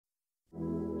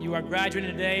You are graduating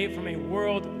today from a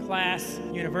world-class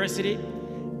university.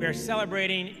 We are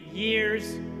celebrating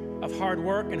years of hard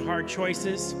work and hard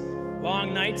choices,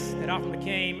 long nights that often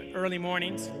became early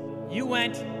mornings. You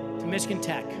went to Michigan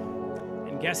Tech,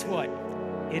 and guess what?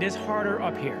 It is harder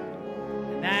up here.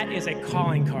 And that is a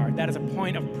calling card. That is a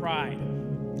point of pride.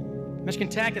 Michigan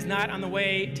Tech is not on the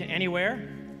way to anywhere.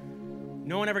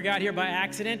 No one ever got here by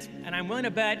accident, and I'm willing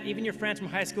to bet even your friends from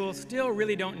high school still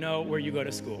really don't know where you go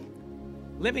to school.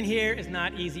 Living here is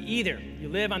not easy either. You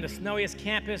live on the snowiest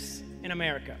campus in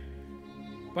America.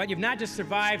 But you've not just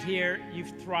survived here, you've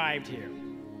thrived here.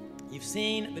 You've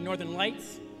seen the northern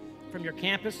lights from your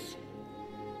campus.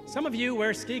 Some of you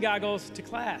wear ski goggles to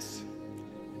class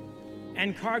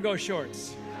and cargo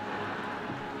shorts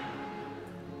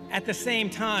at the same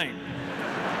time.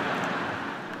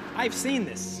 I've seen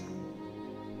this.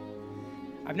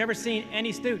 I've never seen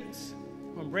any students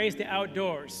who embrace the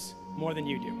outdoors more than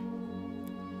you do.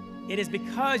 It is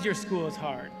because your school is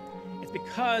hard. It's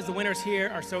because the winters here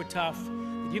are so tough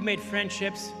that you've made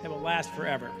friendships that will last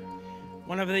forever.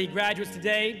 One of the graduates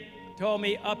today told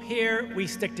me, up here, we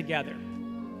stick together.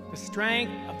 The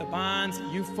strength of the bonds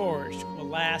you forged will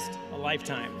last a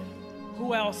lifetime.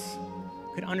 Who else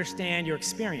could understand your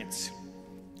experience?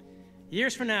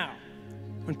 Years from now,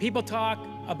 when people talk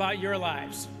about your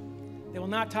lives, they will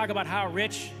not talk about how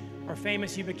rich or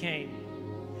famous you became.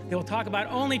 They will talk about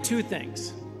only two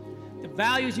things: the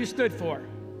values you stood for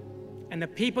and the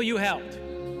people you helped.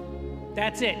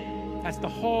 That's it. That's the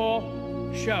whole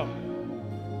show.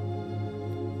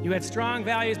 You had strong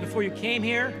values before you came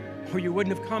here, or you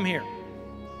wouldn't have come here.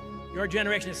 Your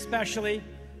generation especially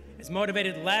is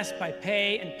motivated less by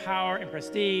pay and power and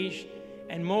prestige,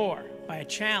 and more by a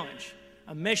challenge,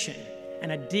 a mission,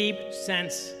 and a deep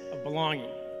sense of belonging.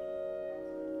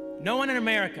 No one in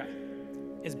America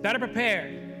is better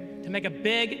prepared to make a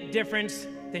big difference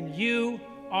than you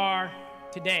are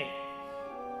today.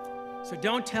 So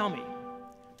don't tell me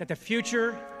that the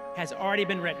future has already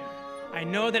been written. I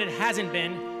know that it hasn't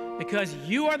been, because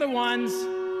you are the ones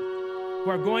who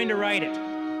are going to write it.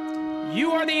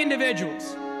 You are the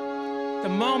individuals. The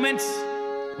moments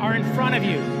are in front of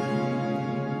you.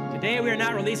 Today we are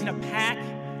not releasing a pack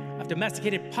of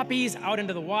domesticated puppies out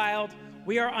into the wild.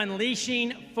 We are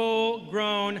unleashing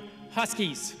full-grown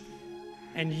Huskies,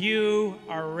 and you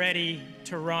are ready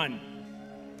to run.